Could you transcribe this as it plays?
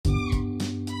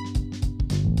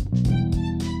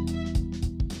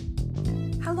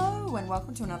and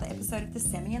welcome to another episode of the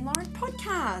Semi and Lauren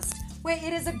podcast, where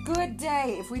it is a good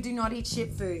day if we do not eat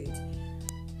shit food.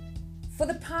 For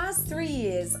the past 3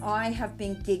 years, I have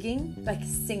been gigging, like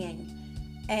singing,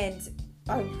 and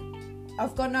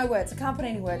I've got no words. I can't put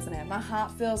any words on it. My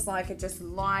heart feels like it just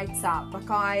lights up. Like,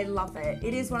 I love it.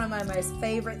 It is one of my most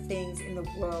favorite things in the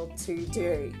world to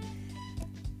do.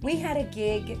 We had a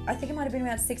gig, I think it might have been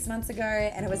about 6 months ago,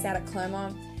 and it was out at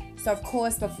Clermont. So of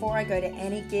course, before I go to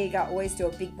any gig, I always do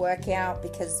a big workout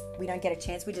because we don't get a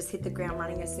chance. We just hit the ground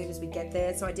running as soon as we get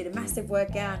there. So I did a massive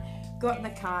workout, got in the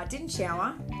car, didn't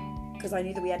shower because I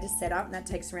knew that we had to set up, and that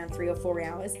takes around 3 or 4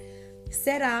 hours.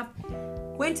 Set up,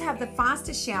 went to have the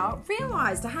fastest shower,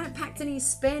 realised I hadn't packed any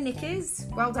spare knickers.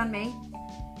 Well done me.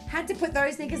 Had to put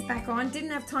those knickers back on,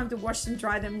 didn't have time to wash them,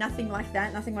 dry them, nothing like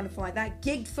that, nothing wonderful like that.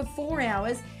 Gigged for 4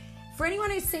 hours. For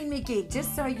anyone who's seen me gig,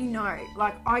 just so you know,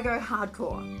 like, I go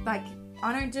hardcore. Like,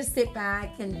 I don't just sit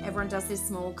back and everyone does this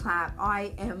small clap.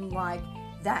 I am like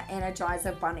that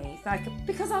Energizer bunny, like,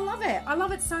 because I love it. I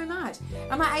love it so much.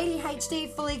 And my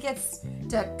ADHD fully gets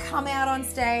to come out on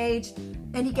stage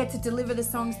and you get to deliver the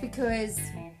songs because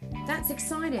that's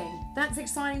exciting. That's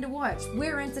exciting to watch.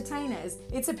 We're entertainers.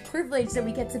 It's a privilege that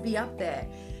we get to be up there.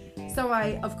 So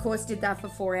I, of course, did that for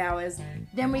 4 hours.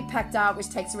 Then we packed up, which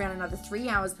takes around another 3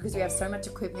 hours because we have so much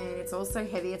equipment. It's all so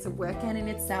heavy. It's a workout in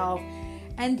itself.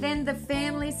 And then the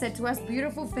family said to us,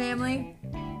 beautiful family,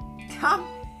 come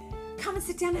and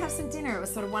sit down and have some dinner. It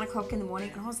was sort of 1 o'clock in the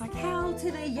morning. And I was like, hell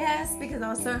to the yes, because I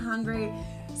was so hungry.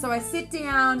 So I sit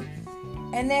down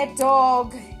and their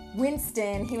dog,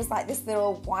 Winston, he was like this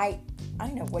little white, I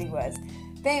don't know what he was.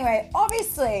 But anyway,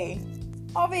 obviously,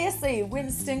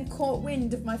 Winston caught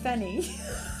wind of my fanny.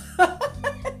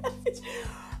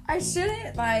 I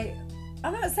shouldn't, like,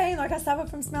 I'm not saying like I suffer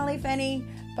from smelly fanny,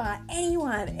 but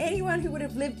anyone who would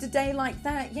have lived a day like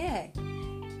that, yeah.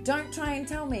 Don't try and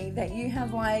tell me that you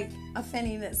have like a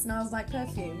fanny that smells like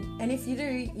perfume. And if you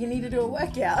do, you need to do a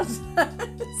workout.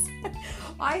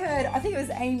 I think it was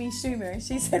Amy Schumer.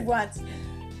 She said once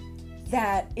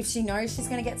that if she knows she's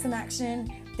going to get some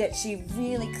action, that she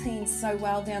really cleans so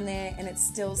well down there and it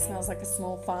still smells like a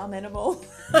small farm animal.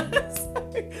 So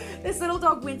this little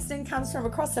dog Winston comes from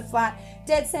across the flat,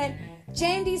 dead set,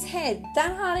 jammed his head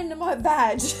that hard into my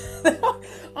badge. I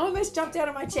almost jumped out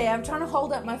of my chair. I'm trying to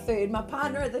hold up my food. My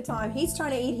partner at the time, he's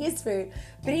trying to eat his food,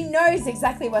 but he knows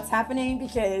exactly what's happening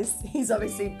because he's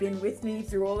obviously been with me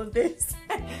through all of this.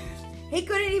 He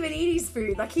couldn't even eat his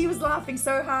food. Like, he was laughing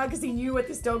so hard because he knew what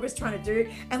this dog was trying to do.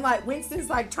 And like, Winston's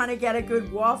like trying to get a good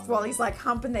waft while he's like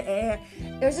humping the air.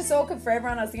 It was just awkward for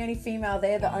everyone. I was the only female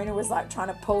there. The owner was like trying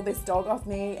to pull this dog off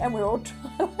me. And we're all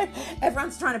trying, like,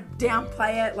 everyone's trying to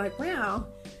downplay it. Like, wow,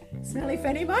 smelly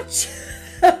fanny much?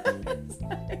 I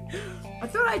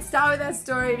thought I'd start with that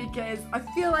story because I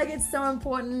feel like it's so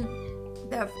important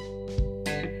that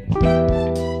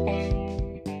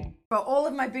for all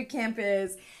of my boot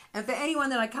campers, and for anyone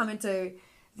that I come into,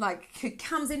 like, who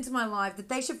comes into my life, that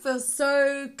they should feel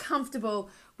so comfortable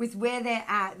with where they're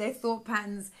at, their thought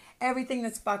patterns, everything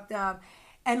that's fucked up.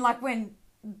 And like, when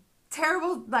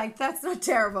terrible, like, that's not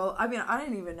terrible. I mean, I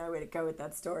don't even know where to go with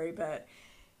that story, but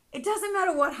it doesn't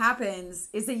matter what happens,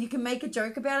 is that you can make a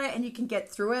joke about it and you can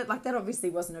get through it. Like, that obviously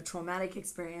wasn't a traumatic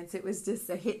experience. It was just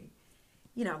a hit,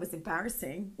 you know, it was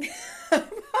embarrassing.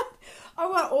 I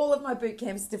want all of my boot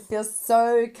camps to feel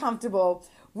so comfortable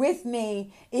with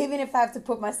me, even if I have to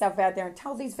put myself out there and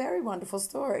tell these very wonderful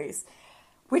stories.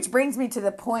 Which brings me to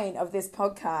the point of this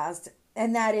podcast,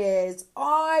 and that is,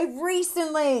 I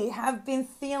recently have been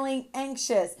feeling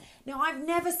anxious. Now, I've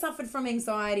never suffered from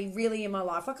anxiety really in my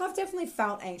life. Like, I've definitely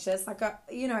felt anxious. Like,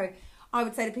 I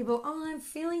would say to people, oh, I'm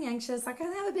feeling anxious. Like, I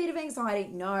have a bit of anxiety.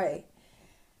 No,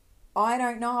 I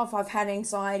don't know if I've had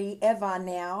anxiety ever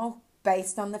now,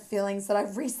 based on the feelings that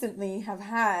I've recently have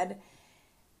had.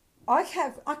 I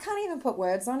can't even put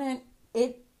words on it.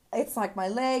 It's like my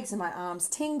legs and my arms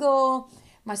tingle.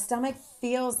 My stomach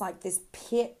feels like this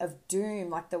pit of doom,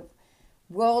 like the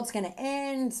world's going to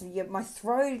end. My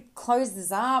throat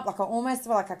closes up, like I almost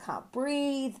feel like I can't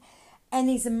breathe. And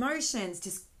these emotions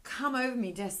just come over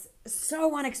me just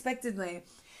so unexpectedly.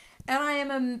 And I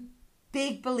am a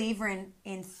big believer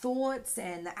in thoughts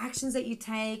and the actions that you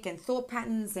take and thought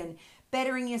patterns and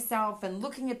bettering yourself and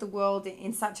looking at the world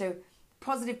in such a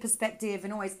positive perspective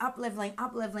and always up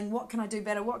leveling. What can I do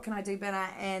better?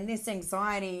 And this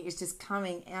anxiety is just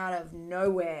coming out of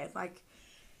nowhere. Like,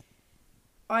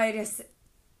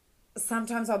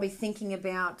 sometimes I'll be thinking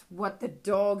about what the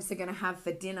dogs are going to have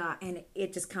for dinner and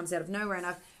it just comes out of nowhere. And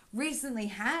I've recently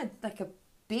had like a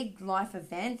big life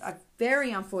event. I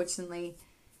very unfortunately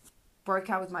broke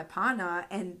up with my partner,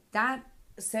 and that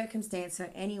circumstance for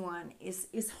anyone is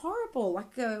horrible.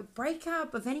 Like a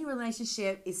breakup of any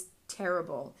relationship is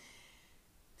terrible.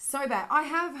 So bad. I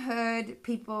have heard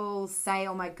people say,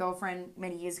 or my girlfriend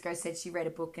many years ago said she read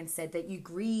a book and said that you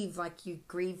grieve like you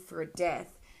grieve for a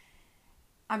death.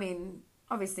 I mean,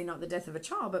 obviously not the death of a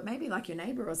child, but maybe like your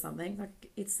neighbor or something.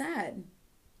 Like, it's sad.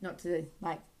 Not to,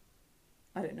 like,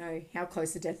 I don't know how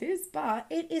close to death is, but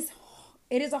it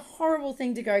is a horrible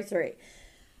thing to go through.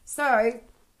 So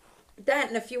that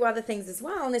and a few other things as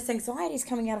well, and this anxiety is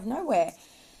coming out of nowhere.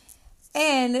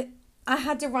 And I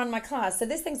had to run my class. So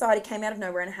this anxiety came out of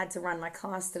nowhere and I had to run my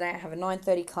class today. I have a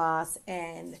 9:30 class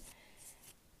and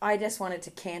I just wanted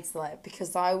to cancel it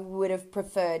because I would have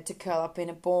preferred to curl up in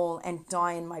a ball and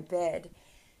die in my bed.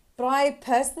 But I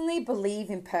personally believe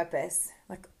in purpose.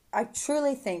 Like, I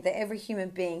truly think that every human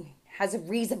being has a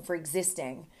reason for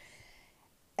existing.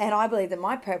 And I believe that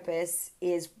my purpose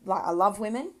is, like, I love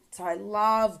women. So I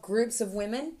love groups of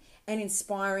women and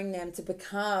inspiring them to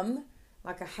become,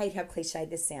 like, I hate how cliche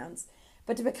this sounds,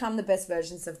 but to become the best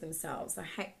versions of themselves.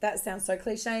 That sounds so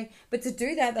cliche, but to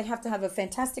do that, they have to have a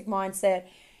fantastic mindset.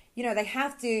 You know, they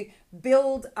have to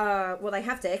build, they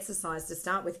have to exercise to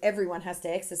start with. Everyone has to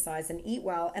exercise and eat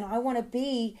well. And I want to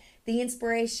be the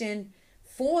inspiration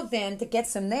for them to get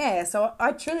them there. So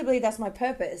I truly believe that's my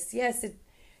purpose. Yes, it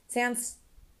sounds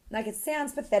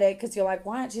pathetic because you're like,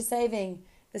 why aren't you saving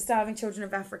the starving children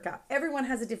of Africa? Everyone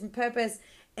has a different purpose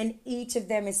and each of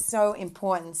them is so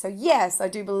important. So yes, I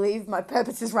do believe my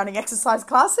purpose is running exercise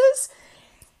classes.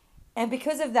 And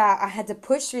because of that, I had to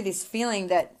push through this feeling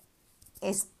that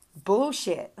is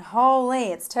bullshit. Holy,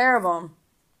 it's terrible.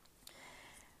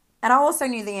 And I also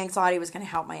knew the anxiety was going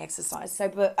to help my exercise.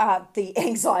 The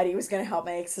anxiety was going to help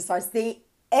my exercise. The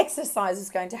exercise is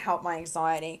going to help my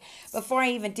anxiety. Before I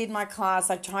even did my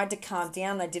class, I tried to calm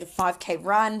down. I did a 5K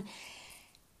run.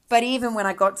 But even when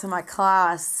I got to my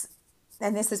class,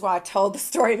 and this is why I told the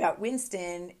story about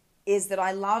Winston, is that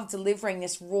I love delivering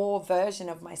this raw version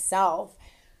of myself.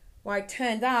 Where I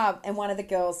turned up and one of the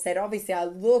girls said, obviously I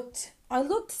looked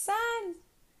sad.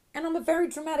 And I'm a very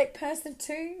dramatic person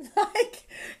too. Like,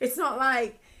 it's not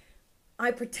like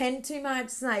I pretend too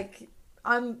much. Like,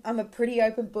 I'm a pretty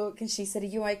open book. And she said, are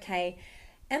you okay?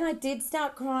 And I did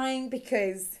start crying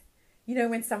because, you know,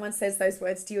 when someone says those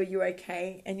words to you, are you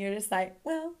okay? And you're just like,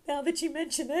 well, now that you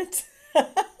mention it,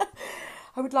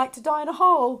 I would like to die in a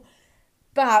hole.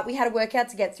 But we had a workout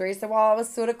to get through. So while I was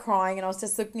sort of crying and I was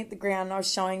just looking at the ground and I was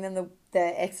showing them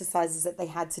the exercises that they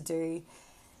had to do,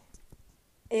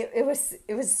 it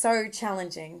was so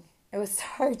challenging. It was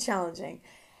so challenging.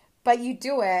 But you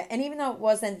do it. And even though it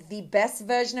wasn't the best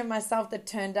version of myself that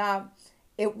turned up,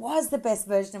 it was the best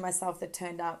version of myself that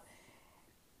turned up.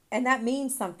 And that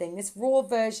means something. This raw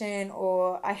version,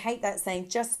 or I hate that saying,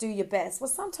 just do your best. Well,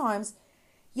 sometimes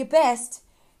your best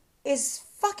is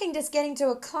fucking just getting to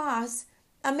a class,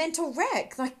 a mental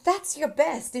wreck. Like, that's your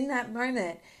best in that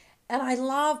moment. And I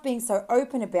love being so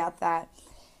open about that.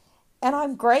 And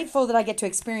I'm grateful that I get to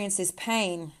experience this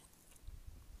pain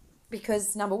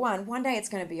because, number one day it's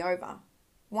going to be over.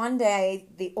 One day,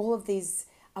 all of these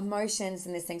emotions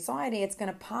and this anxiety, it's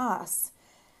going to pass.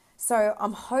 So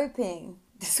I'm hoping,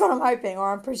 this is what I'm hoping,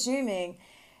 or I'm presuming,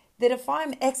 that if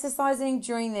I'm exercising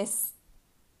during this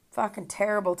fucking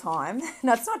terrible time,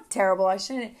 no, it's not terrible, I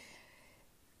shouldn't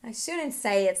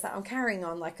say it's that I'm carrying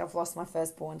on like I've lost my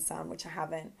firstborn son, which I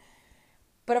haven't.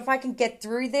 But if I can get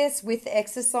through this with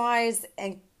exercise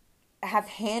and have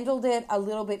handled it a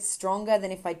little bit stronger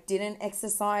than if I didn't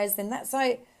exercise, then that's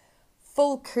like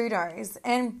full kudos.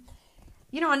 And,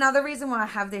 you know, another reason why I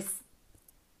have this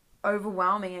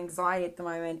overwhelming anxiety at the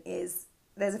moment is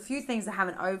there's a few things I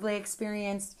haven't overly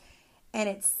experienced,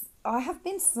 and I have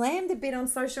been slammed a bit on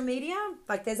social media.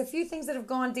 Like, there's a few things that have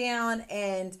gone down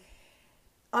and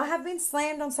I have been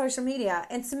slammed on social media.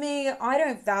 And to me,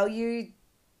 I value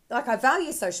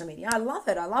social media. I love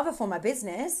it. I love it for my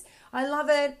business. I love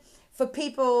it for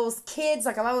people's kids.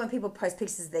 Like, I love when people post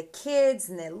pictures of their kids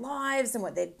and their lives and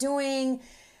what they're doing.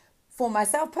 For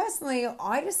myself personally,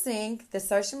 I just think that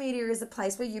social media is a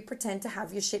place where you pretend to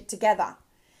have your shit together.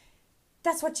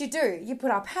 That's what you do. You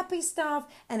put up happy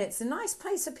stuff and it's a nice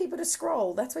place for people to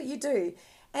scroll. That's what you do.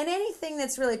 And anything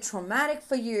that's really traumatic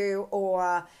for you,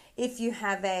 or if you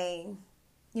have an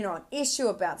issue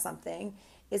about something,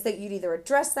 is that you'd either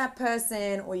address that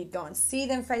person or you'd go and see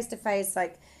them face to face.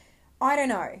 Like, I don't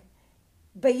know.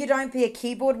 But you don't be a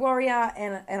keyboard warrior.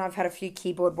 And I've had a few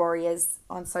keyboard warriors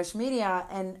on social media.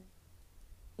 And,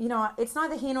 you know, it's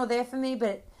neither here nor there for me,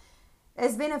 but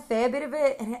there's been a fair bit of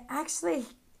it. And I actually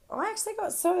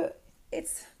got so...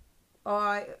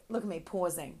 look at me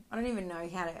pausing. I don't even know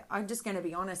how to... I'm just going to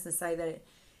be honest and say that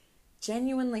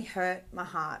genuinely hurt my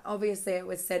heart. Obviously, it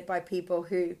was said by people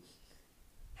who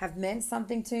have meant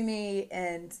something to me,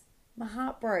 and my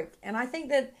heart broke. And I think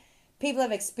that people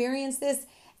have experienced this,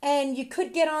 and you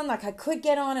could get on, like I could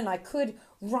get on and I could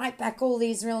write back all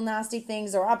these real nasty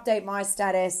things or update my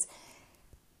status.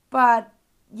 But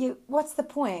what's the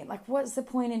point? Like, what's the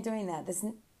point in doing that?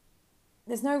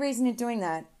 There's no reason in doing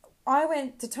that. I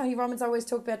went to Tony Robbins. I always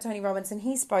talk about Tony Robbins, and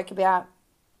he spoke about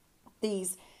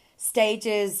these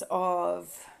stages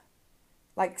of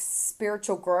like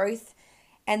spiritual growth.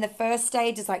 And the first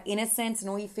stage is like innocence and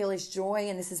all you feel is joy,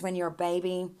 and this is when you're a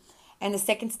baby. And the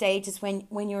second stage is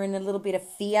when you're in a little bit of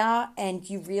fear, and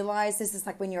you realize this is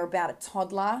like when you're about a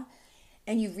toddler,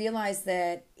 and you realize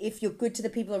that if you're good to the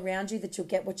people around you, that you'll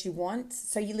get what you want.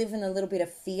 So you live in a little bit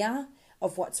of fear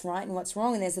of what's right and what's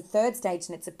wrong. And there's a third stage,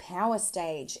 and it's a power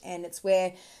stage, and it's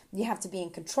where you have to be in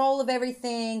control of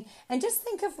everything. And just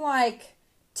think of like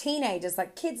teenagers,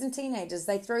 like kids and teenagers,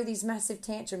 they throw these massive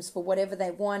tantrums for whatever they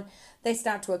want. They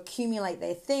start to accumulate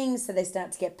their things, so they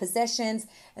start to get possessions,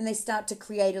 and they start to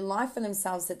create a life for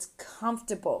themselves that's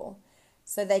comfortable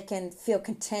so they can feel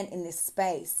content in this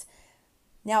space.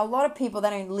 Now, a lot of people, they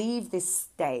don't leave this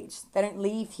stage. They don't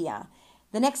leave here.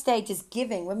 The next stage is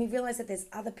giving, when we realize that there's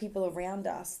other people around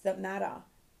us that matter,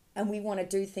 and we want to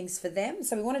do things for them.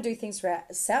 So we want to do things for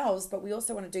ourselves, but we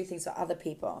also want to do things for other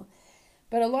people.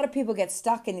 But a lot of people get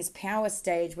stuck in this power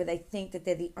stage where they think that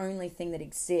they're the only thing that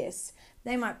exists.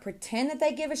 They might pretend that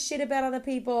they give a shit about other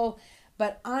people,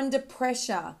 but under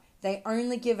pressure, they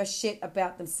only give a shit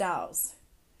about themselves.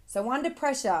 So under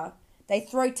pressure, they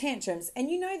throw tantrums. And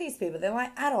you know these people, they're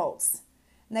like adults.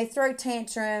 And they throw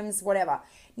tantrums, whatever.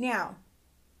 Now,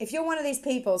 if you're one of these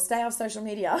people, stay off social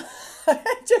media.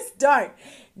 Just don't.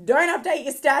 Don't update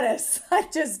your status.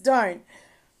 Just don't.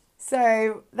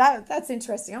 So that's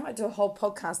interesting. I might do a whole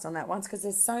podcast on that once, because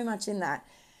there's so much in that.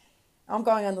 I'm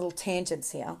going on little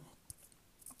tangents here.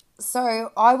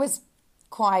 So I was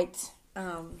quite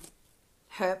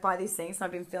hurt by these things.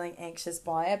 I've been feeling anxious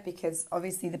by it, because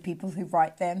obviously the people who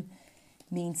write them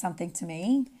mean something to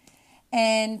me.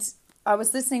 And I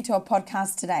was listening to a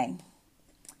podcast today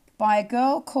by a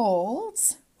girl called,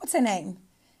 what's her name?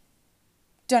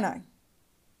 Don't know.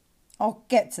 I'll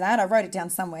get to that. I wrote it down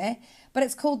somewhere. But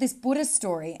it's called This Buddha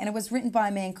Story, and it was written by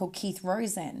a man called Keith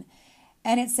Rosen.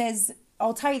 And it says,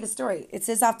 I'll tell you the story. It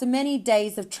says, after many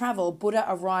days of travel, Buddha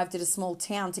arrived at a small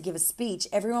town to give a speech.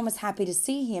 Everyone was happy to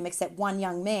see him except one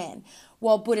young man.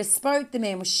 While Buddha spoke, the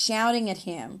man was shouting at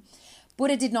him.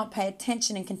 Buddha did not pay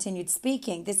attention and continued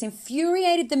speaking. This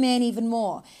infuriated the man even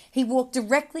more. He walked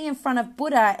directly in front of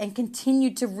Buddha and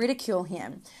continued to ridicule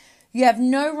him. You have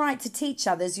no right to teach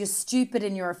others. You're stupid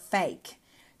and you're a fake.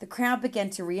 The crowd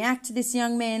began to react to this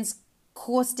young man's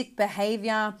caustic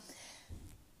behavior.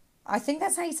 I think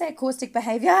that's how you say it, caustic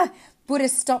behavior. Buddha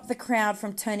stopped the crowd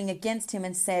from turning against him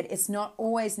and said, it's not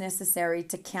always necessary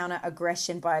to counter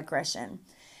aggression by aggression.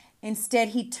 Instead,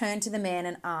 he turned to the man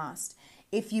and asked,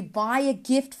 if you buy a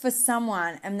gift for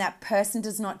someone and that person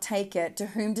does not take it, to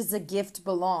whom does the gift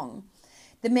belong?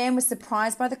 The man was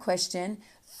surprised by the question,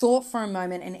 thought for a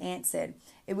moment and answered,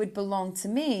 it would belong to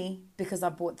me because I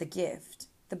bought the gift.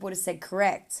 The Buddha said,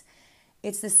 correct.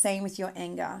 It's the same with your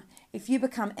anger. If you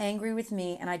become angry with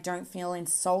me and I don't feel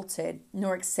insulted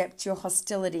nor accept your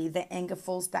hostility, the anger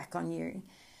falls back on you.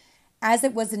 As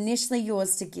it was initially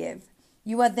yours to give,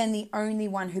 you are then the only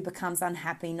one who becomes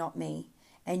unhappy, not me.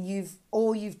 And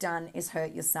all you've done is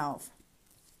hurt yourself.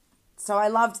 So I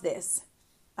loved this.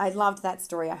 I loved that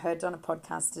story. I heard it on a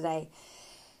podcast today.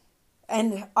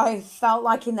 And I felt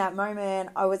like in that moment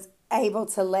I was able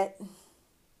to let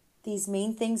these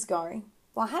mean things go.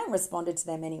 Well, I hadn't responded to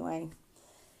them anyway.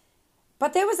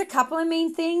 But there was a couple of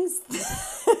mean things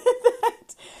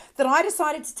that I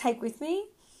decided to take with me.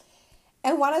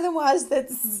 And one of them was that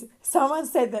someone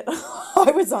said that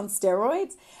I was on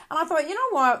steroids. And I thought, you know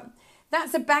what?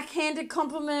 That's a backhanded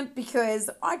compliment, because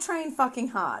I train fucking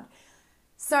hard.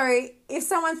 So if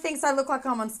someone thinks I look like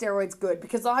I'm on steroids, good,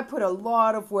 because I put a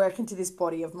lot of work into this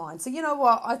body of mine. So you know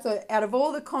what? I thought out of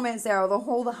all the comments there,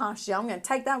 all the harsh shit, I'm going to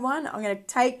take that one. I'm going to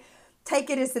take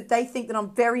it as that they think that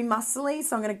I'm very muscly,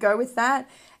 so I'm going to go with that.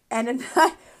 And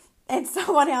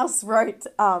someone else wrote,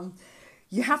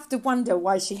 you have to wonder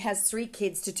why she has 3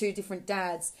 kids to 2 different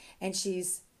dads. And you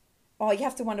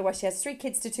have to wonder why she has 3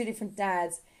 kids to 2 different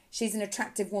dads. She's an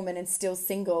attractive woman and still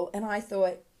single. And I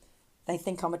thought, they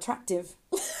think I'm attractive.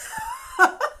 Because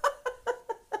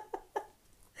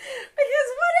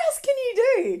what else can you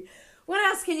do? What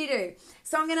else can you do?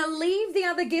 So I'm going to leave the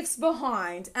other gifts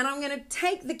behind, and I'm going to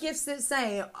take the gifts that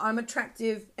say I'm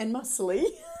attractive and muscly.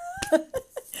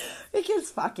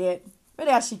 Because fuck it. But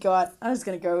how she got, I'm just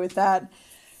going to go with that.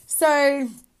 So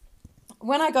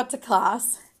when I got to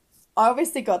class, I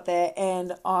obviously got there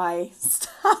and I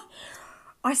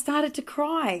started to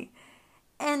cry.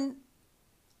 And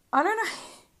I don't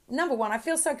know. Number one, I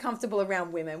feel so comfortable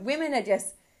around women. Women are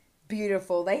just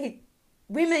beautiful.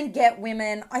 Women get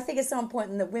women. I think it's so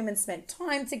important that women spend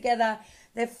time together.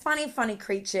 They're funny, funny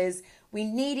creatures. We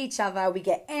need each other. We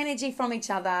get energy from each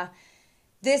other.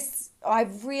 I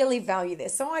really value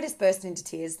this. So I just burst into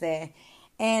tears there.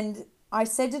 And I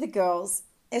said to the girls,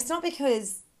 it's not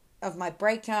because of my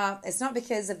breakup. It's not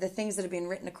because of the things that have been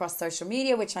written across social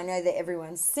media, which I know that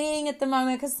everyone's seeing at the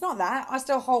moment, because it's not that. I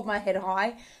still hold my head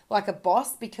high like a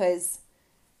boss because,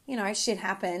 shit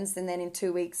happens and then in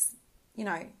 2 weeks,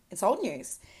 it's old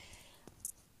news.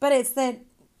 But it's that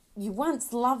you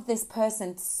once loved this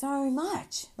person so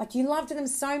much. Like you loved them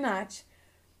so much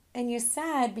and you're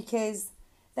sad because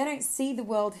they don't see the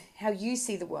world how you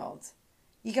see the world.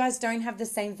 You guys don't have the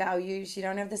same values. You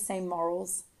don't have the same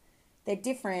morals. They're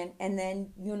different, and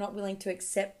then you're not willing to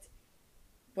accept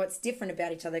what's different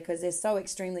about each other because they're so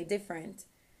extremely different.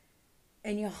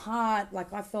 And your heart,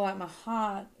 I feel like my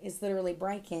heart is literally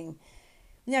breaking.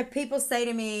 People say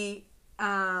to me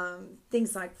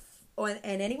things like,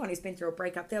 and anyone who's been through a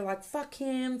breakup, they're like, fuck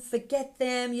him, forget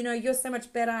them, you're so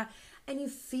much better. And you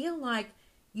feel like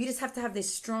you just have to have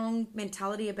this strong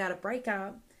mentality about a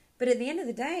breakup. But at the end of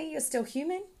the day, you're still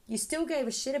human. You still gave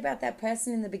a shit about that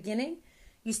person in the beginning.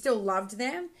 You still loved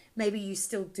them. Maybe you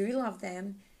still do love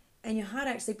them. And your heart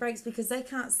actually breaks because they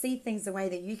can't see things the way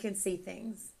that you can see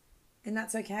things. And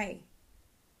that's okay.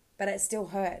 But it still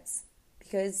hurts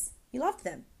because you loved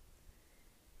them.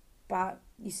 But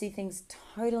you see things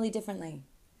totally differently.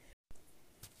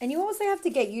 And you also have to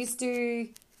get used to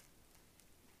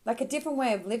a different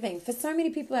way of living. For so many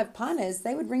people who have partners,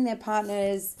 they would ring their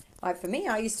partners. Like for me,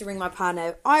 I used to ring my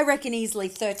partner, I reckon easily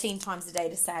 13 times a day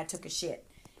to say I took a shit.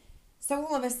 So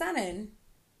all of a sudden,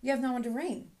 you have no one to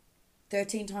ring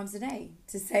 13 times a day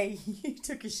to say you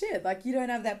took a shit. You don't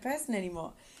have that person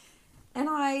anymore. And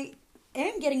I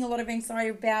am getting a lot of anxiety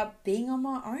about being on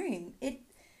my own. It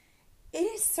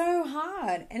is so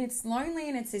hard and it's lonely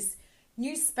and it's this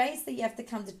new space that you have to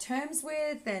come to terms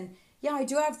with. And yeah, I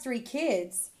do have 3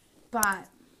 kids, but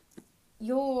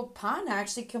your partner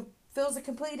actually fills a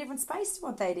completely different space to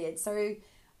what they did. So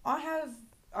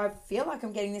I feel like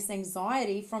I'm getting this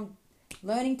anxiety from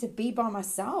learning to be by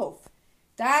myself.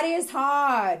 That is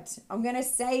hard. I'm going to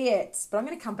say it, but I'm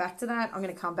going to come back to that. I'm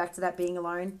going to come back to that being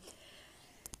alone.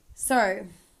 So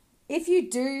if you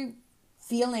do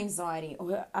feel anxiety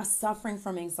or are suffering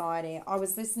from anxiety, I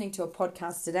was listening to a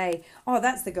podcast today. Oh,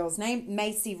 that's the girl's name,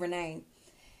 Macy Renee.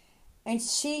 And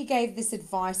she gave this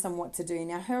advice on what to do.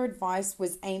 Now, her advice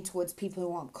was aimed towards people who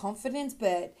want confidence,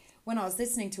 but when I was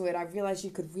listening to it, I realized you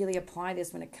could really apply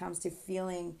this when it comes to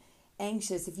feeling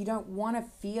anxious. If you don't want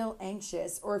to feel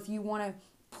anxious, or if you want to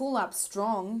pull up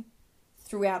strong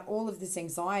throughout all of this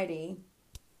anxiety,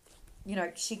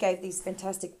 she gave these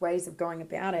fantastic ways of going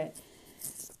about it.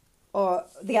 Or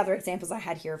the other examples I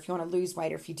had here, if you want to lose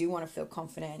weight or if you do want to feel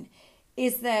confident,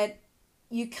 is that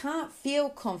you can't feel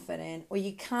confident or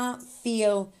you can't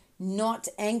feel not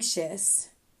anxious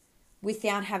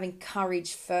without having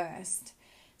courage first.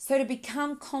 So to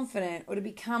become confident or to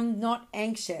become not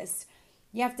anxious,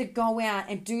 you have to go out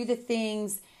and do the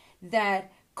things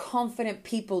that confident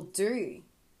people do.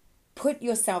 Put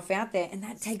yourself out there, and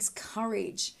that takes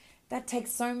courage. That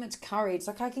takes so much courage.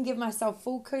 I can give myself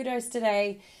full kudos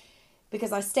today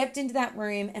because I stepped into that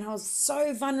room and I was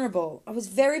so vulnerable. I was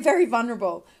very, very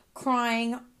vulnerable,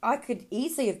 crying. I could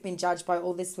easily have been judged by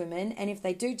all these women, and if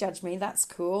they do judge me, that's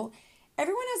cool.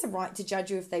 Everyone has a right to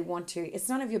judge you if they want to. It's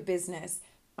none of your business.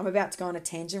 I'm about to go on a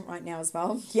tangent right now as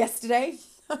well. Yesterday,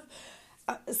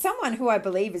 someone who I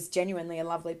believe is genuinely a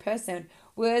lovely person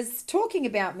was talking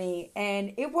about me,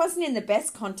 and it wasn't in the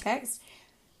best context,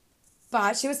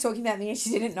 but she was talking about me and she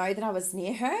didn't know that I was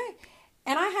near her.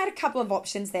 And I had a couple of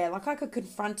options there. I could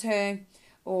confront her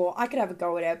or I could have a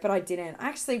go at her, but I didn't. I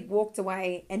actually walked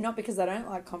away, and not because I don't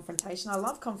like confrontation. I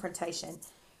love confrontation.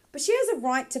 But she has a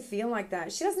right to feel like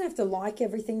that. She doesn't have to like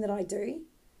everything that I do.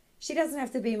 She doesn't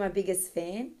have to be my biggest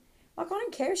fan. I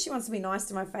don't care if she wants to be nice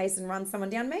to my face and run someone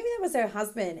down. Maybe that was her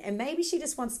husband, and maybe she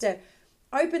just wants to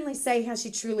openly say how she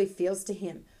truly feels to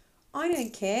him. I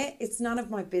don't care. It's none of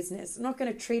my business. I'm not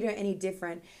going to treat her any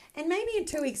different. And maybe in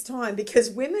 2 weeks' time, because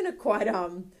women are quite,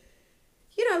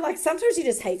 sometimes you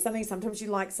just hate something, sometimes you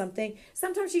like something,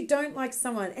 sometimes you don't like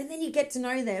someone, and then you get to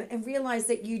know them and realize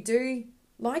that you do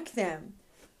like them.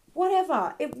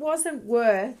 Whatever. It wasn't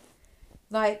worth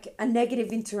a negative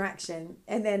interaction.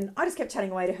 And then I just kept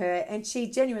chatting away to her, and she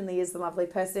genuinely is the lovely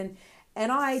person.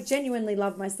 And I genuinely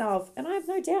love myself. And I have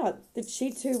no doubt that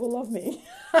she too will love me.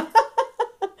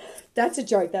 That's a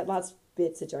joke. That last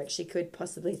bit's a joke. She could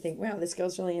possibly think, wow, this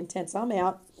girl's really intense. I'm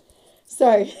out.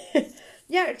 So,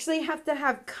 you actually have to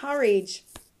have courage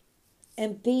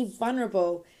and be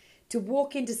vulnerable to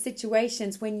walk into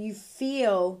situations when you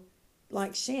feel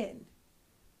like shit.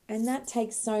 And that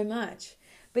takes so much.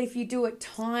 But if you do it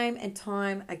time and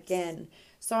time again.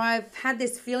 So I've had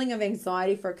this feeling of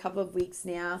anxiety for a couple of weeks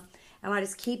now. And I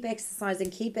just keep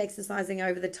exercising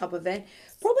over the top of it.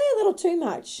 Probably a little too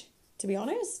much, to be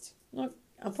honest.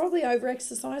 I'm probably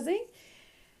over-exercising.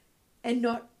 And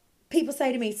not... People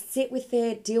say to me, sit with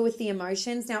it, deal with the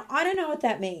emotions. Now, I don't know what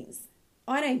that means.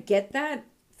 I don't get that.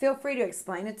 Feel free to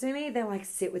explain it to me. They're like,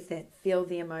 sit with it, feel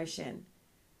the emotion.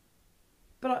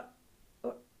 But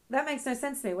that makes no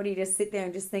sense to me. What do you just sit there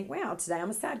and just think, wow, today I'm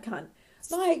a sad cunt?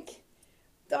 Like,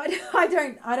 I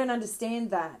don't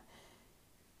understand that.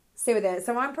 See with that.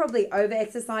 So I'm probably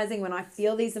over-exercising. When I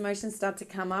feel these emotions start to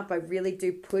come up, I really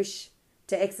do push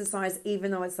to exercise, even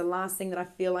though it's the last thing that I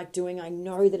feel like doing. I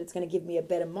know that it's going to give me a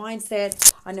better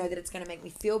mindset. I know that it's going to make me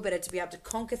feel better to be able to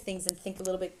conquer things and think a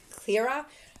little bit clearer.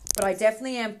 But I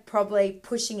definitely am probably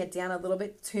pushing it down a little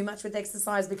bit too much with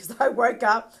exercise, because I woke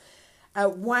up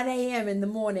at 1 a.m. in the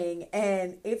morning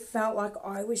and it felt like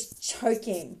I was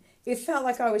choking.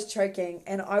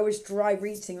 And I was dry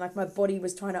reaching, like my body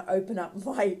was trying to open up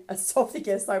my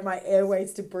esophagus, like my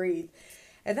airways to breathe.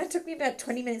 And that took me about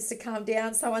 20 minutes to calm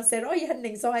down. Someone said, oh, you had an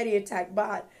anxiety attack,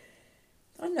 but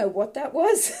I don't know what that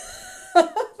was.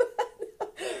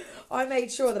 I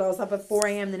made sure that I was up at 4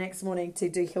 a.m. the next morning to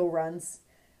do hill runs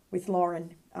with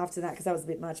Lauren after that, because that was a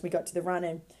bit much. We got to the run,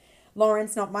 and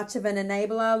Lauren's not much of an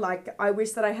enabler. Like, I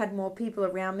wish that I had more people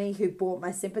around me who bought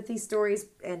my sympathy stories,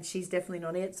 and she's definitely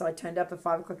not it. So I turned up at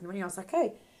 5 o'clock in the morning. I was like,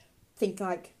 hey, think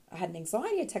like I had an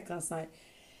anxiety attack last night.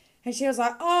 And she was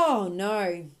like, oh,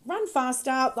 no, run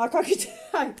faster. Like, I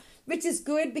could, which is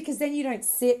good, because then you don't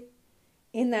sit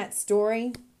in that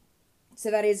story. So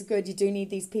that is good. You do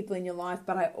need these people in your life,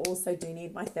 but I also do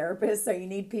need my therapist. So you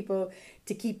need people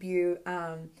to keep you,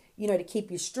 to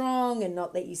keep you strong and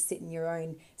not let you sit in your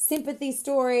own sympathy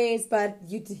stories. But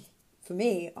for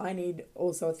me, I need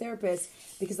also a therapist,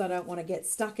 because I don't want to get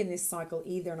stuck in this cycle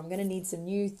either. And I'm going to need some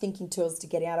new thinking tools to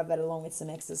get out of it, along with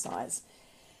some exercise.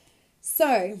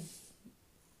 So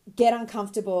get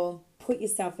uncomfortable, put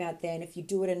yourself out there. And if you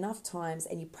do it enough times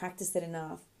and you practice it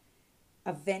enough,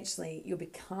 eventually you'll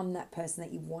become that person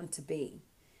that you want to be.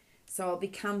 So I'll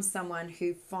become someone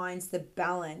who finds the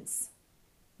balance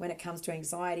when it comes to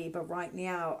anxiety. But right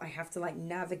now I have to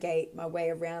navigate my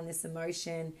way around this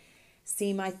emotion,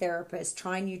 see my therapist,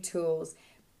 try new tools,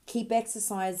 keep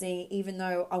exercising even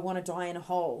though I want to die in a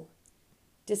hole.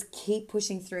 Just keep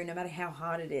pushing through no matter how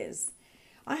hard it is.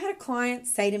 I had a client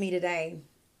say to me today,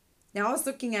 now I was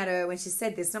looking at her when she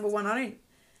said this. Number one,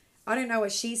 I don't know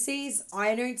what she sees.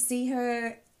 I don't see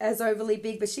her as overly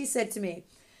big, but she said to me,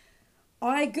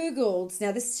 I Googled,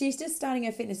 she's just starting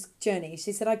her fitness journey.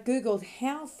 She said, I Googled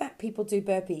how fat people do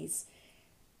burpees.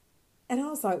 And I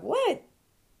was like, what?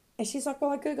 And she's like,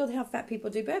 well, I Googled how fat people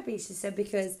do burpees. She said,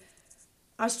 because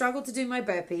I struggled to do my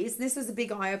burpees. And this was a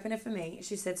big eye opener for me.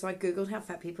 She said, so I Googled how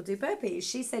fat people do burpees.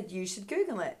 She said, you should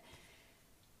Google it.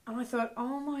 And I thought,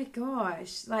 oh my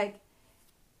gosh,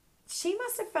 she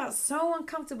must have felt so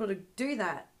uncomfortable to do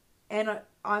that. And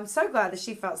I'm so glad that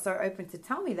she felt so open to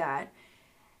tell me that.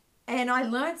 And I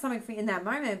learned something in that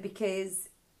moment, because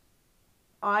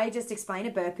I just explained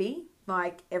a burpee,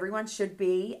 like everyone should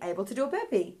be able to do a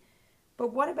burpee.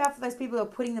 But what about for those people who are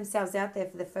putting themselves out there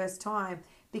for the first time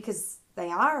because they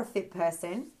are a fit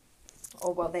person,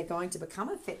 or well, they're going to become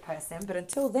a fit person, but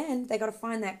until then, they got to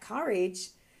find that courage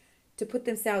to put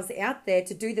themselves out there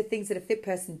to do the things that a fit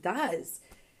person does.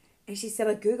 And she said,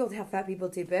 I Googled how fat people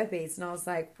do burpees. And I was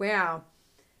like, wow,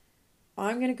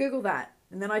 I'm going to Google that.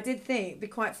 And then I did think it'd be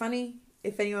quite funny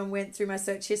if anyone went through my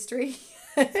search history,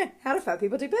 how do fat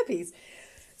people do burpees?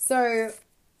 So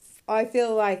I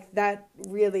feel like that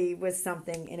really was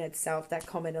something in itself, that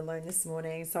comment alone this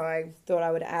morning. So I thought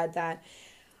I would add that.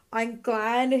 I'm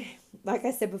glad, like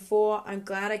I said before, I'm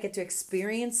glad I get to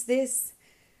experience this.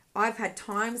 I've had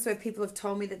times where people have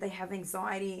told me that they have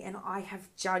anxiety and I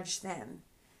have judged them.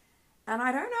 And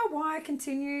I don't know why I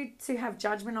continue to have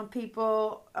judgment on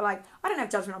people. Like, I don't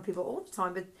have judgment on people all the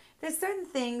time, but there's certain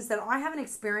things that I haven't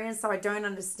experienced, so I don't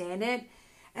understand it.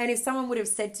 And if someone would have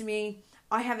said to me,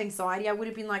 I have anxiety, I would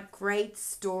have been like, great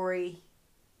story.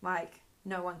 Like,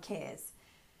 no one cares.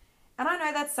 And I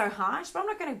know that's so harsh, but I'm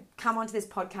not going to come onto this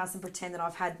podcast and pretend that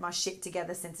I've had my shit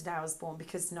together since the day I was born,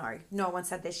 because no one's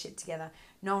had their shit together.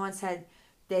 No one's had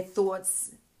their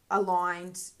thoughts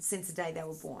aligned since the day they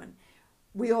were born.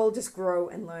 We all just grow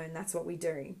and learn. That's what we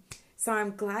do. So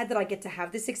I'm glad that I get to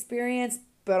have this experience,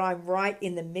 but I'm right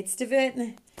in the midst of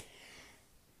it.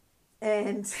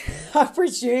 And I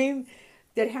presume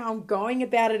that how I'm going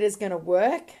about it is going to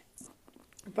work.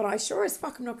 But I sure as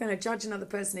fuck am not going to judge another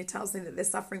person who tells me that they're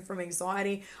suffering from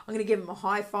anxiety. I'm going to give them a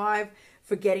high five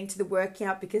for getting to the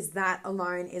workout, because that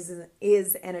alone is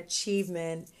an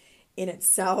achievement in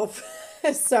itself.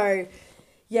 So,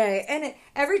 yeah. And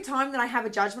every time that I have a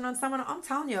judgment on someone, I'm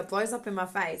telling you, it blows up in my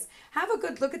face. Have a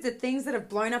good look at the things that have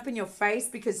blown up in your face,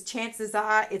 because chances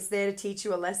are it's there to teach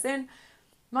you a lesson.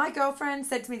 My girlfriend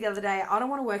said to me the other day, I don't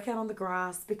want to work out on the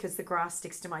grass because the grass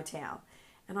sticks to my towel.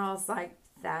 And I was like,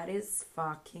 that is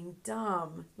fucking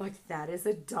dumb. Like, that is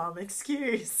a dumb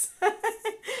excuse.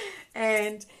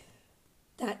 And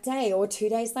that day or 2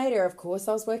 days later, of course,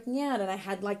 I was working out and I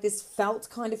had like this felt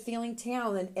kind of feeling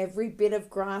towel and every bit of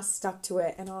grass stuck to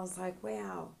it. And I was like,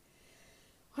 wow,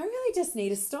 I really just need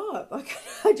to stop. Like,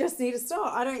 I just need to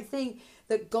stop. I don't think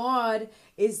that God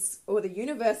is, or the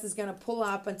universe is going to pull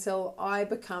up until I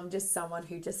become just someone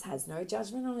who just has no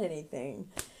judgment on anything.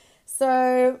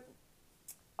 So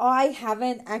I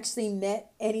haven't actually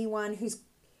met anyone who's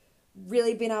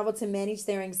really been able to manage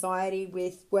their anxiety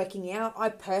with working out. I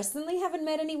personally haven't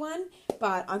met anyone,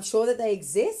 but I'm sure that they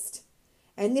exist.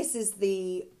 And this is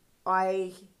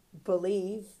I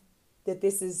believe that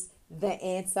this is the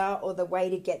answer, or the way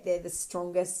to get there the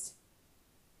strongest,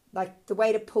 like the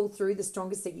way to pull through the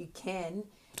strongest that you can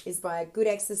is by a good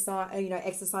exercise,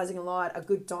 exercising a lot, a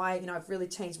good diet. I've really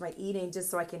changed my eating just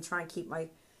so I can try and keep my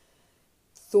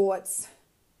thoughts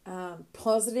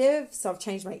positive. So I've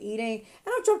changed my eating,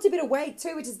 and I've dropped a bit of weight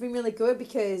too, which has been really good,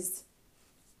 because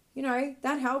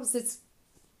that helps.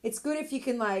 It's good if you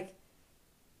can like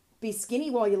be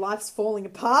skinny while your life's falling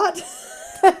apart.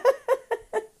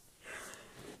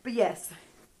 But yes,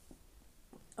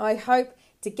 I hope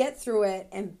to get through it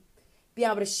and be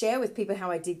able to share with people how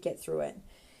I did get through it.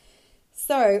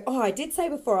 So, I did say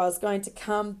before I was going to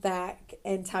come back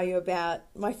and tell you about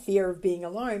my fear of being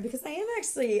alone, because I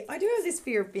do have this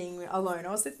fear of being alone. I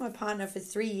was with my partner for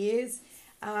 3 years.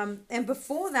 And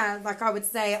before that, like I would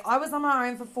say, I was on my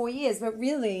own for 4 years, but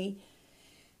really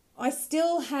I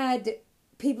still had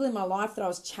people in my life that I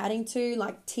was chatting to,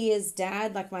 like Tia's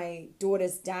dad, like my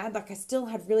daughter's dad. Like I still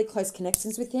had really close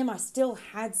connections with him. I still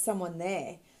had someone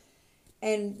there.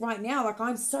 And right now, like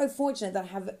I'm so fortunate that I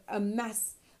have a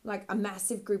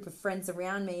massive group of friends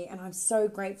around me, and I'm so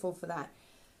grateful for that.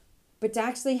 But to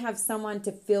actually have someone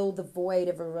to fill the void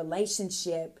of a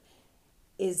relationship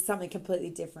is something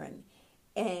completely different.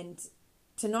 And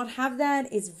to not have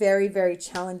that is very, very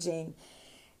challenging.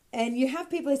 And you have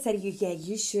people who say to you, yeah,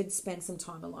 you should spend some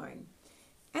time alone.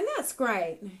 And that's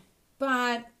great.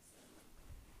 But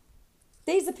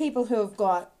these are people who have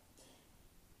got,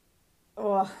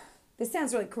 this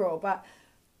sounds really cruel, but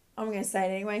I'm going to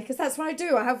say it anyway, because that's what I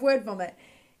do. I have word vomit.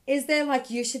 Is there like,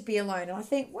 you should be alone? And I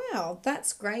think, wow,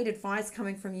 that's great advice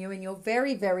coming from you in your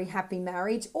very, very happy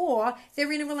marriage, or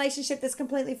they're in a relationship that's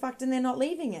completely fucked and they're not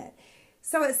leaving it.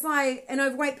 So it's like an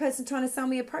overweight person trying to sell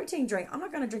me a protein drink. I'm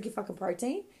not going to drink your fucking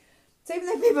protein. So even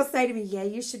though people say to me, yeah,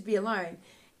 you should be alone,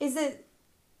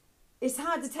 it's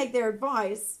hard to take their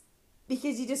advice,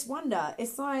 because you just wonder.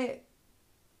 It's like,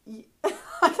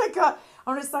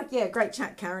 I'm just like, yeah, great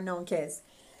chat, Karen, no one cares.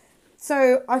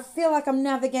 So I feel like I'm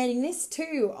navigating this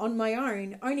too on my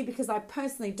own, only because I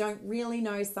personally don't really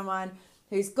know someone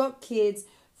who's got kids,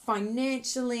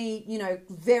 financially,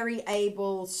 very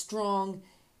able, strong,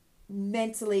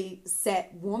 mentally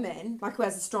set woman, like who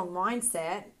has a strong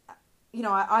mindset.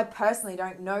 I personally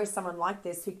don't know someone like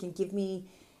this who can give me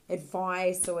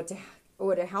advice or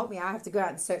to help me. I have to go out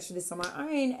and search for this on my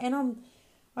own, and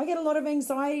I get a lot of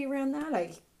anxiety around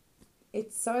that.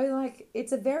 It's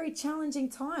a very challenging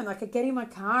time. Like I get in my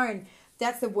car, and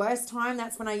that's the worst time.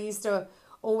 That's when I used to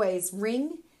always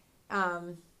ring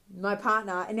my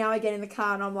partner, and now I get in the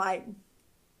car and I'm like,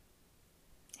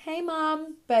 hey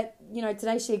Mom, but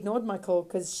today she ignored my call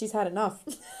because she's had enough.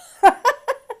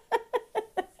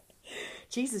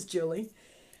 Jesus, Julie.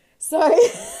 So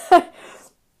I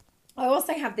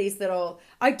also have these little,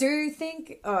 I do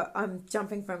think, I'm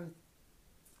jumping from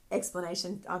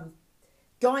explanation, I'm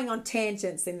going on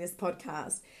tangents in this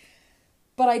podcast,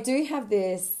 but I do have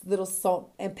this little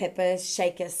salt and pepper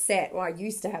shaker set, or I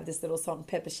used to have this little salt and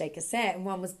pepper shaker set, and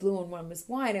one was blue and one was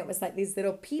white. It was like these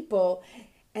little people,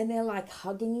 and they're like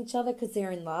hugging each other because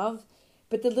they're in love.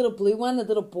 But the little blue one, the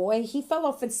little boy, he fell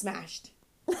off and smashed.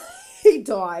 He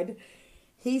died.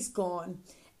 He's gone.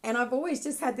 And I've always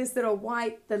just had this little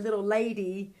white, the little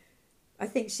lady, I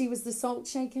think she was the salt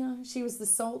shaker. She was the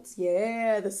salt.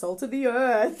 Yeah, the salt of the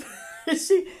earth.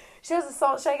 she was the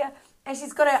salt shaker. And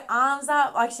she's got her arms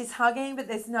up like she's hugging, but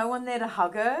there's no one there to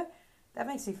hug her. That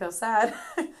makes me feel sad.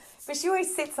 But she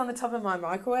always sits on the top of my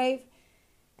microwave.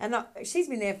 And she's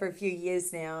been there for a few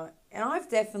years now. And I've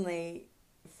definitely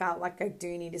felt like I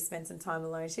do need to spend some time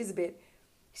alone. She's a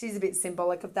bit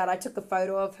symbolic of that. I took a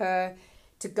photo of her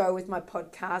to go with my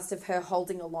podcast of her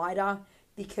holding a lighter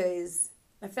because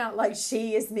I felt like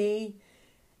she is me.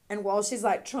 And while she's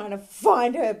like trying to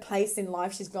find her place in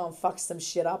life, she's gone fuck some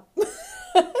shit up.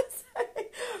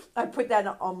 I put that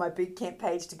on my boot camp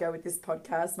page to go with this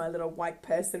podcast, my little white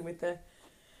person with the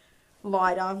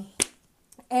lighter.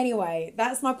 Anyway,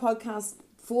 that's my podcast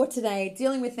for today,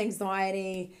 dealing with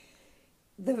anxiety,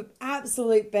 the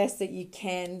absolute best that you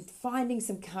can, finding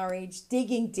some courage,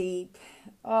 digging deep,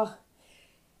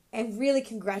 and really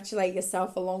congratulate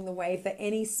yourself along the way for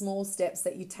any small steps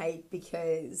that you take,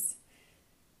 because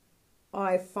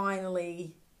I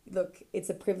finally... Look, it's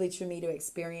a privilege for me to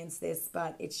experience this,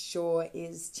 but it sure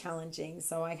is challenging.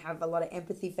 So I have a lot of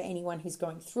empathy for anyone who's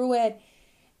going through it.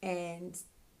 And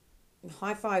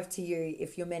high five to you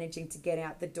if you're managing to get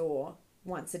out the door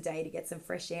once a day to get some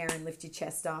fresh air and lift your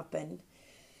chest up and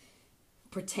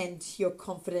pretend you're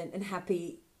confident and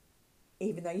happy,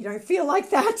 even though you don't feel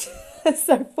like that.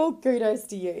 So full kudos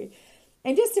to you.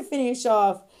 And just to finish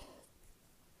off,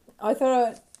 I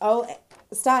thought I'll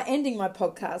start ending my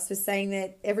podcast with saying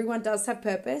that everyone does have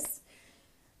purpose.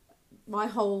 My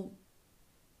whole,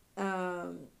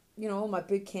 all my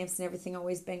boot camps and everything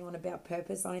always bang on about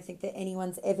purpose. I don't think that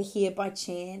anyone's ever here by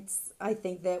chance. I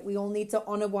think that we all need to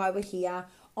honor why we're here,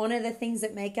 honor the things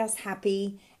that make us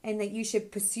happy, and that you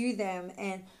should pursue them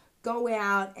and go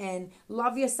out and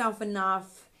love yourself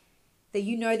enough that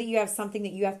you know that you have something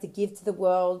that you have to give to the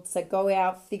world. So go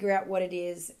out, figure out what it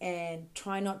is, and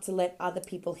try not to let other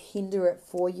people hinder it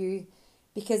for you,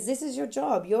 because this is your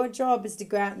job. Your job is to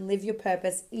go out and live your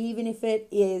purpose, even if it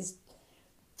is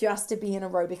just to be an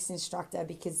aerobics instructor,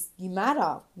 because you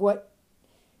matter. What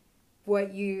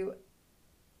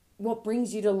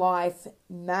brings you to life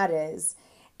matters.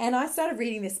 And I started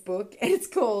reading this book, and it's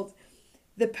called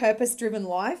The Purpose-Driven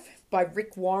Life by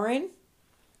Rick Warren.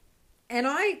 And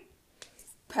I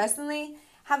personally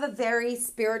have a very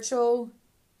spiritual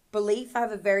belief. I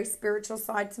have a very spiritual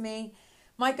side to me.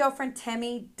 My girlfriend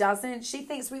Tammy doesn't. She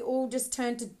thinks we all just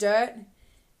turn to dirt.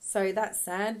 So that's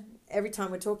sad. Every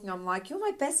time we're talking, I'm like, you're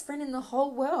my best friend in the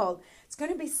whole world. It's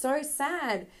going to be so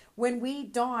sad when we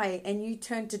die and you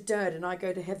turn to dirt and I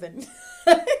go to heaven.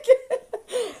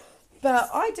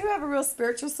 But I do have a real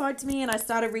spiritual side to me, and I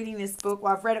started reading this book.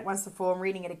 Well, I've read it once before. I'm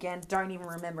reading it again. Don't even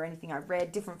remember anything I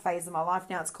read. Different phase of my life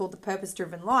now. It's called The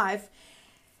Purpose-Driven Life.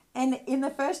 And in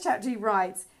the first chapter, he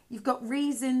writes, you've got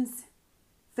reasons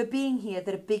for being here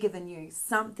that are bigger than you.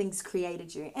 Something's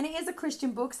created you. And it is a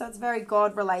Christian book, so it's very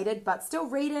God-related, but still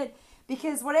read it,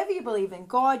 because whatever you believe in,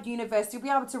 God, universe, you'll be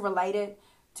able to relate it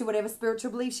to whatever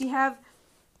spiritual beliefs you have.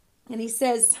 And he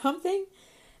says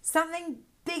something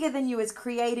bigger than you has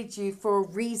created you for a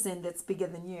reason that's bigger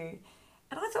than you.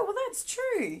 And I thought, well, that's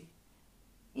true.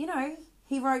 He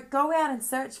wrote, go out and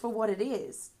search for what it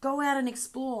is. Go out and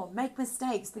explore, make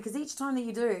mistakes, because each time that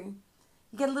you do,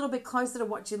 you get a little bit closer to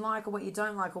what you like or what you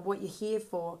don't like or what you're here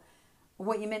for or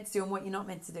what you're meant to do and what you're not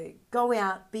meant to do. Go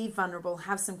out, be vulnerable,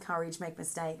 have some courage, make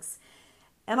mistakes.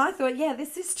 And I thought, yeah,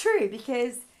 this is true,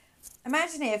 because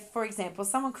imagine if, for example,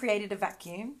 someone created a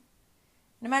vacuum.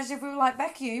 And imagine if we were like,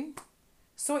 vacuum,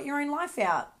 sort your own life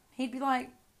out. He'd be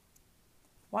like,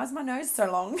 why is my nose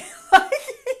so long?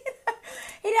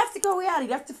 He'd have to go out. He'd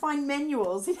have to find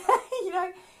manuals.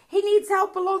 He needs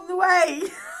help along the way.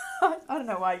 I don't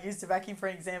know why I used a vacuum for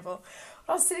an example.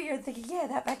 But I was sitting here thinking, yeah,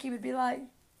 that vacuum would be like,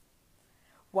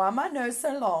 why my nose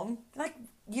so long? Like,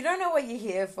 you don't know what you're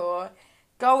here for.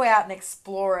 Go out and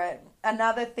explore it.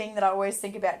 Another thing that I always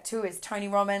think about too is Tony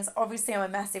Robbins. Obviously, I'm a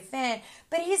massive fan,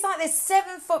 but he's like this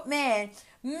 7-foot man,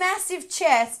 massive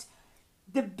chest,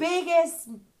 the biggest,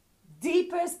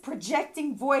 deepest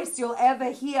projecting voice you'll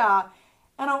ever hear.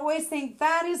 And I always think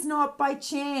that is not by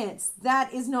chance.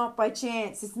 That is not by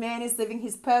chance. This man is living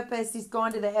his purpose. He's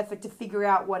gone to the effort to figure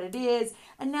out what it is.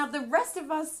 And now the rest of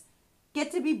us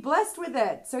get to be blessed with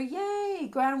it. So yay,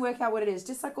 go out and work out what it is.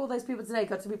 Just like all those people today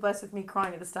got to be blessed with me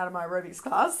crying at the start of my aerobics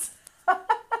class.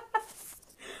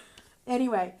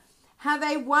 Anyway, have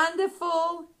a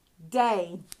wonderful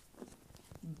day.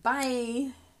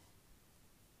 Bye.